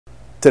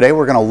Today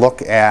we're going to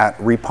look at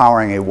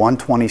repowering a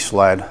 120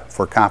 sled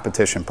for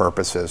competition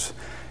purposes.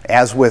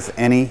 As with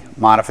any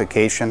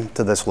modification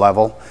to this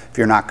level, if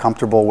you're not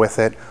comfortable with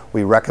it,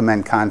 we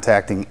recommend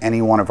contacting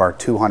any one of our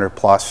 200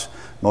 plus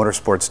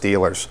motorsports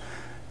dealers.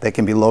 They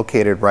can be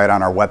located right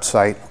on our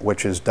website,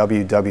 which is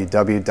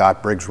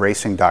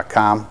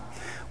www.briggsracing.com.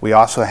 We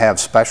also have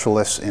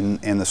specialists in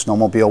the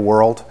snowmobile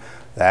world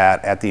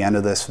that at the end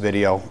of this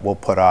video we'll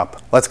put up.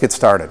 Let's get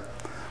started.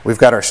 We've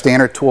got our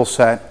standard tool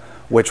set,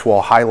 which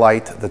will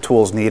highlight the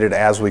tools needed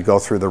as we go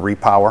through the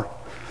repower.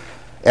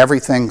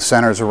 Everything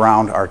centers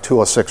around our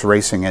 206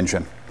 racing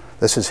engine.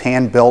 This is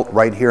hand built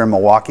right here in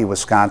Milwaukee,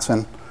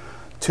 Wisconsin,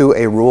 to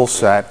a rule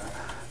set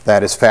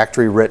that is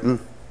factory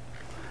written.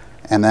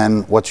 And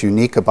then what's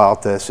unique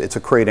about this, it's a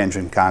crate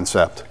engine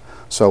concept.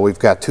 So we've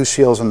got two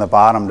seals in the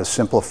bottom to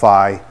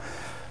simplify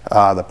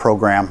the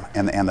program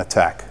and the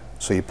tech.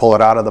 So you pull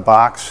it out of the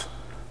box,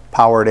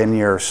 power it in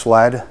your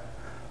sled.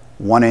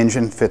 One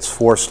engine fits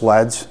 4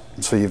 sleds,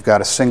 and so you've got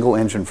a single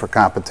engine for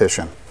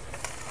competition.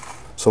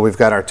 So we've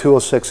got our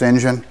 206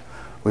 engine,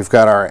 we've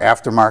got our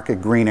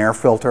aftermarket green air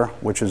filter,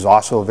 which is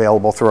also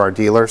available through our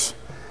dealers.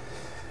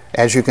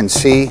 As you can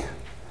see,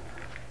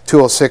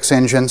 206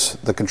 engines,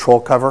 the control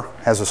cover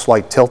has a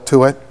slight tilt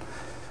to it.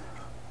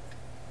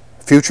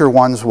 Future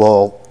ones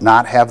will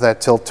not have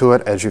that tilt to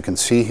it, as you can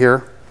see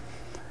here.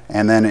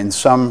 And then in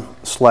some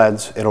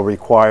sleds, it'll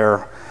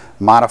require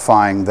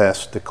modifying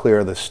this to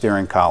clear the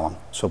steering column.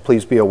 So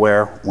please be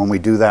aware, when we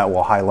do that,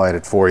 we'll highlight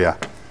it for you.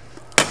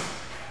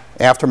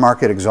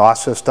 Aftermarket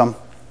exhaust system,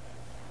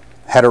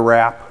 header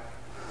wrap.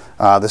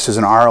 This is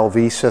an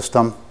RLV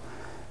system.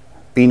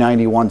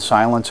 B91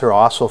 silencer,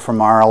 also from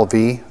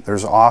RLV.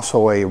 There's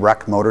also a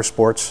Rec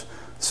Motorsports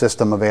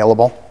system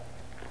available.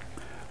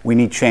 We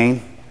need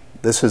chain.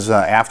 This is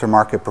an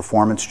aftermarket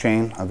performance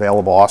chain,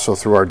 available also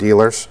through our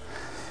dealers.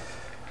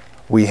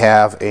 We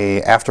have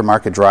a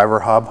aftermarket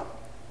driver hub.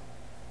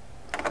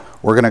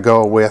 We're going to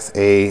go with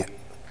a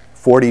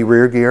 40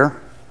 rear gear,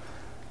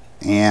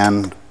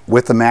 and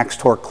with the max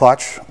torque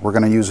clutch, we're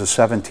going to use a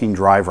 17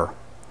 driver.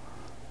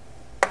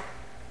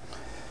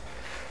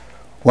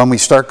 When we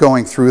start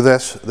going through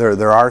this,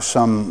 there are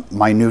some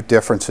minute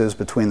differences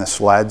between the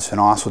sleds and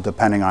also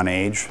depending on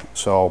age,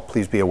 so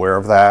please be aware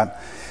of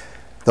that.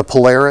 The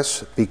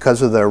Polaris,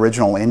 because of the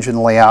original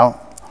engine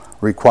layout,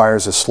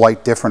 requires a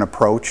slight different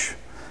approach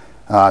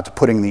to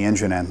putting the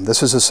engine in.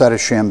 This is a set of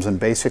shims, and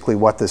basically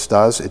what this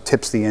does, it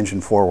tips the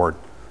engine forward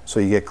so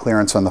you get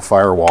clearance on the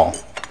firewall.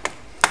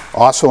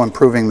 Also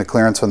improving the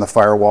clearance on the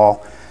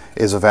firewall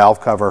is a valve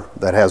cover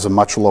that has a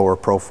much lower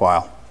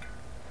profile.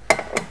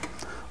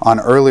 On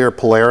earlier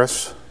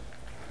Polaris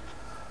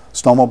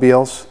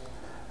snowmobiles,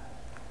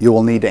 you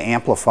will need to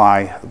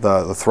amplify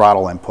the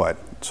throttle input.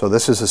 So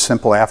this is a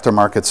simple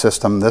aftermarket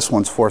system. This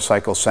one's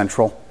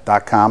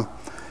 4cyclecentral.com,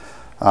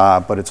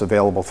 but it's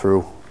available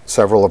through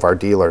several of our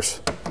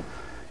dealers.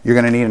 You're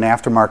going to need an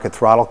aftermarket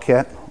throttle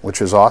kit,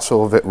 which is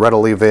also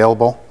readily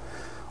available.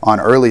 On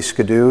early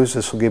Skidoos,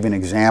 this will give you an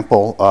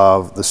example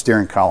of the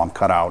steering column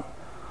cutout.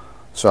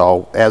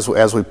 So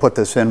as we put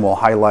this in, we'll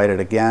highlight it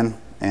again,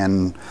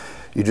 and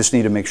you just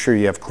need to make sure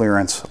you have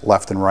clearance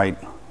left and right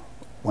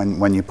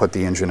when you put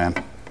the engine in.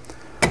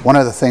 One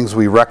of the things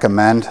we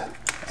recommend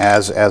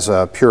as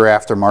a pure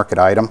aftermarket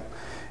item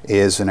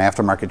is an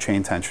aftermarket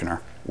chain tensioner.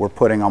 We're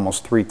putting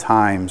almost 3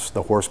 times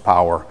the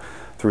horsepower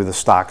through the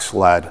stock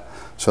sled.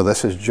 So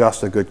this is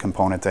just a good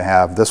component to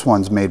have. This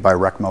one's made by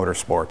Rec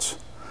Motorsports.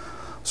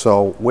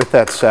 So with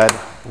that said,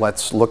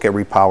 let's look at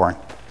repowering.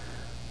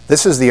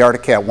 This is the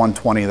Arctic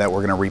 120 that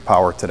we're going to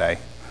repower today.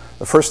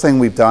 The first thing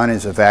we've done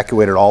is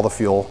evacuated all the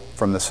fuel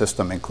from the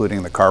system,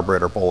 including the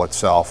carburetor bowl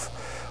itself.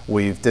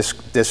 We've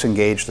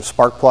disengaged the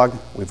spark plug.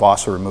 We've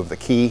also removed the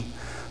key.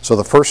 So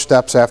the first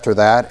steps after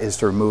that is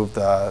to remove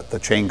the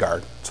chain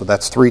guard. So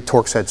that's 3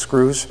 Torx head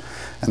screws.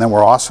 And then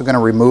we're also going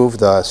to remove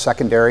the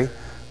secondary,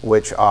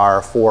 which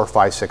are 4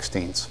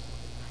 5/16.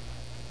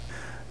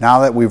 Now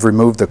that we've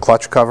removed the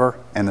clutch cover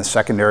and the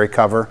secondary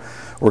cover,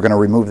 we're going to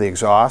remove the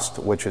exhaust,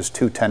 which is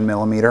 2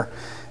 10mm,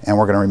 and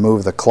we're going to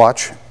remove the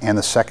clutch and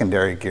the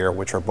secondary gear,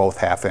 which are both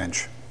 1/2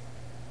 inch.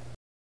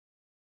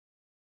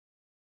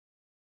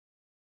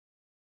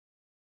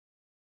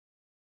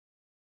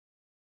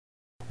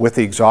 With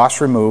the exhaust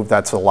removed,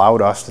 that's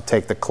allowed us to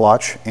take the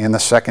clutch and the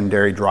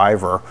secondary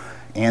driver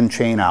and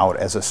chain out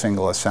as a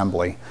single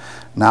assembly.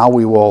 Now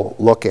we will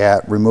look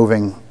at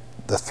removing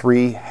the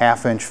 3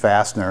 1/2 inch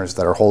fasteners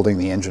that are holding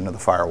the engine to the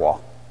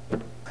firewall.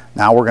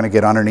 Now we're going to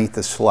get underneath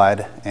the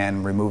sled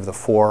and remove the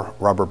 4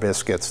 rubber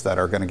biscuits that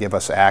are going to give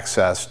us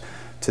access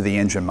to the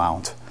engine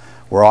mount.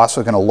 We're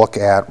also going to look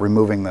at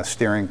removing the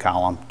steering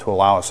column to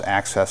allow us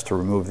access to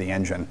remove the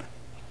engine.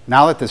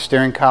 Now that the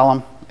steering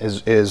column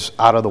is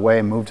out of the way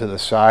and moved to the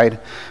side,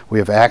 we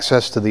have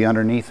access to the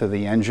underneath of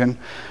the engine.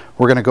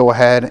 We're going to go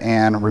ahead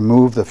and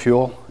remove the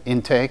fuel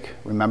intake.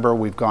 Remember,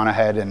 we've gone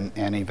ahead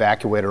and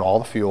evacuated all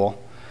the fuel.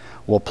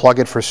 We'll plug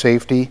it for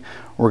safety.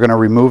 We're going to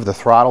remove the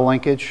throttle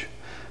linkage,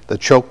 the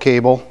choke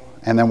cable,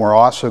 and then we're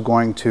also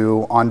going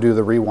to undo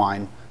the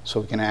rewind so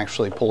we can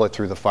actually pull it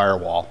through the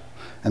firewall.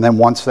 And then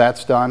once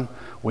that's done,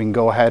 we can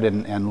go ahead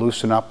and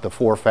loosen up the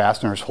 4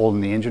 fasteners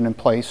holding the engine in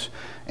place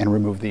and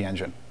remove the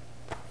engine.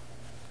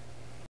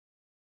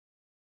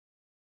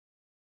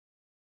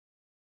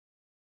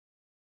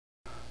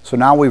 So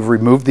now we've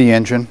removed the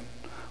engine.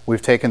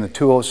 We've taken the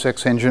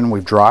 206 engine,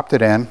 we've dropped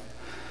it in.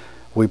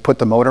 We put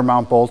the motor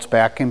mount bolts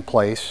back in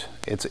place.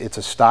 It's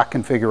a stock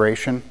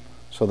configuration,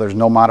 so there's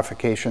no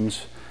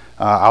modifications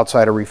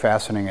outside of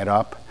refastening it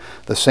up.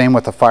 The same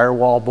with the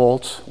firewall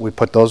bolts. We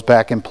put those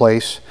back in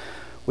place.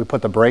 We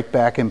put the brake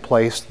back in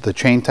place. The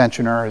chain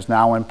tensioner is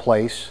now in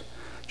place,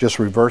 just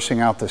reversing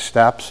out the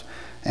steps.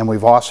 And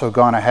we've also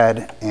gone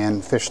ahead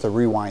and fished the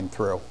rewind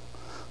through.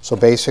 So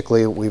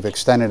basically we've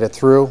extended it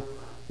through,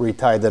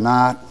 retied the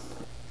knot.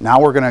 Now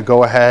we're going to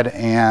go ahead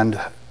and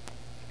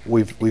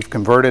we've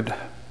converted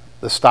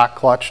the stock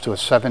clutch to a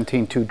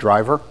 17-2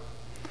 driver.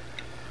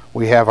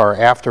 We have our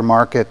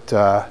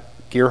aftermarket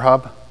gear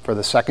hub for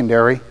the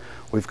secondary.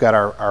 We've got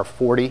our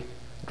 40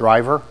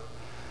 driver,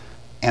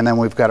 and then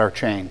we've got our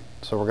chain.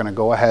 So we're going to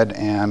go ahead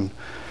and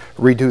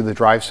redo the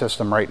drive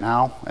system right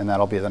now, and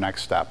that'll be the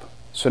next step.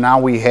 So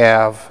now we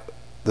have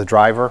the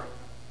driver,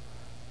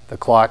 the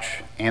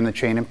clutch, and the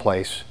chain in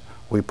place.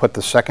 We put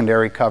the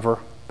secondary cover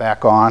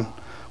back on.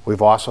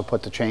 We've also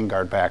put the chain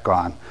guard back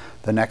on.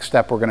 The next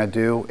step we're going to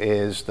do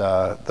is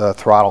the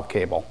throttle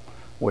cable,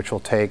 which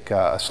will take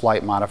a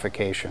slight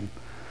modification.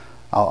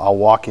 I'll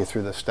walk you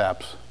through the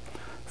steps.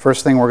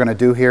 First thing we're going to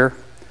do here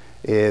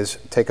is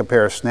take a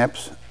pair of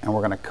snips and we're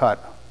going to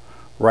cut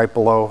right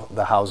below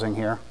the housing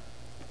here.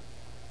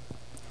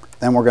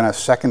 Then we're going to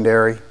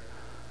secondary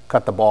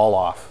cut the ball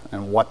off,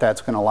 and what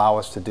that's going to allow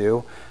us to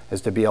do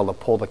is to be able to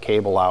pull the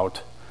cable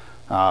out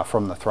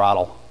from the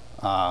throttle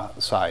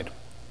side.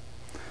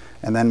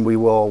 And then we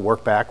will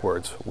work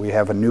backwards. We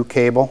have a new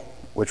cable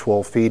which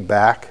will feed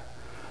back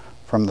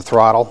from the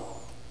throttle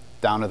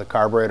down to the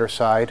carburetor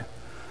side.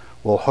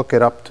 We'll hook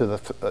it up to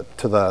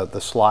the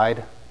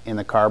slide in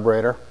the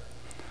carburetor,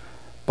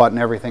 button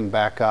everything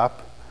back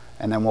up,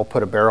 and then we'll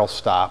put a barrel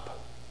stop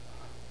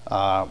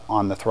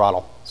on the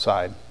throttle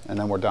side, and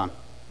then we're done.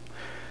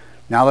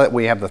 Now that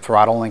we have the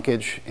throttle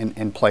linkage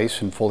in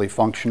place and fully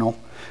functional,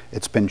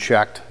 it's been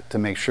checked to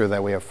make sure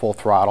that we have full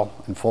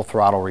throttle and full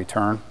throttle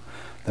return.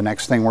 The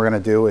next thing we're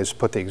going to do is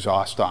put the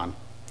exhaust on.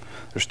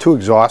 There's 2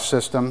 exhaust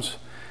systems.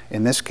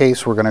 In this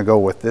case, we're going to go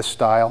with this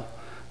style.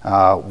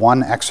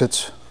 One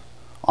exits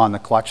on the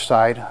clutch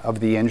side of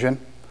the engine,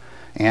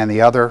 and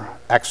the other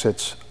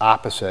exits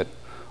opposite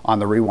on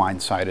the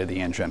rewind side of the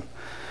engine.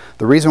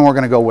 The reason we're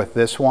going to go with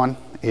this one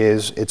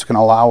is it's going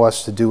to allow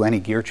us to do any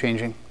gear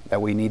changing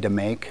that we need to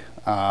make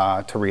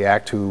to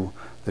react to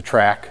the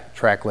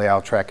track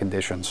layout, track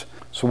conditions.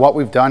 So what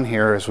we've done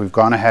here is we've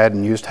gone ahead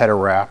and used header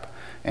wrap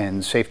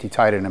and safety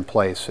tied it in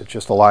place. It's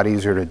just a lot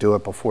easier to do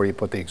it before you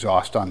put the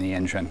exhaust on the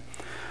engine.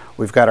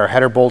 We've got our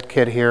header bolt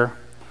kit here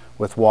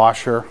with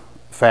washer,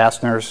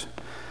 fasteners.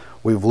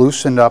 We've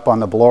loosened up on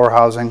the blower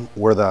housing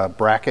where the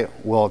bracket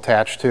will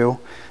attach to,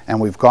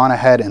 and we've gone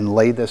ahead and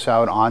laid this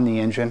out on the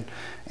engine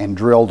and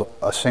drilled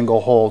a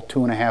single hole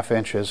 2.5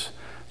 inches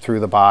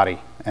through the body,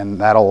 and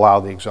that'll allow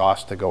the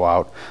exhaust to go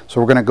out. So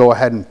we're going to go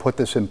ahead and put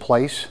this in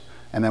place,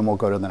 and then we'll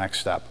go to the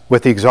next step.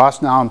 With the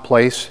exhaust now in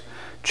place,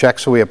 check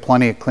so we have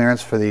plenty of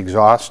clearance for the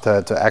exhaust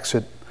to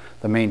exit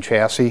the main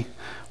chassis.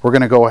 We're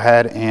going to go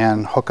ahead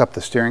and hook up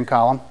the steering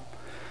column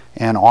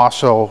and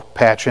also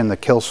patch in the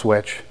kill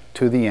switch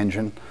to the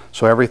engine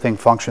so everything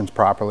functions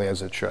properly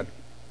as it should.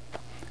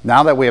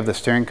 Now that we have the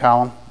steering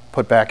column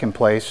put back in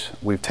place,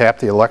 we've tapped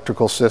the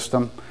electrical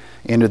system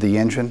into the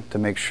engine to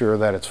make sure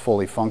that it's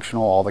fully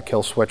functional, all the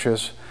kill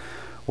switches.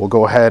 We'll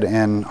go ahead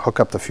and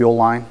hook up the fuel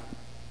line,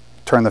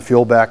 turn the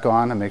fuel back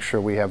on and make sure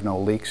we have no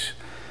leaks.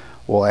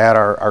 We'll add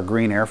our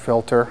green air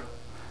filter.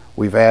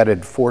 We've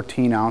added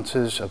 14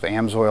 ounces of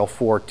AMSOIL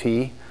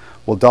 4T.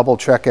 We'll double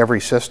check every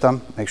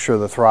system, make sure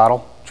the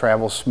throttle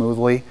travels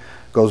smoothly,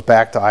 goes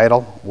back to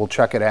idle. We'll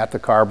check it at the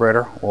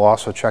carburetor. We'll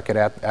also check it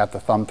at the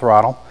thumb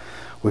throttle.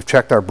 We've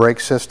checked our brake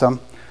system.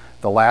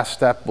 The last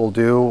step, we'll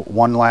do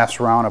one last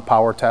round of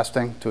power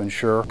testing to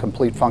ensure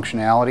complete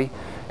functionality,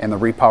 and the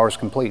repower is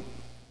complete.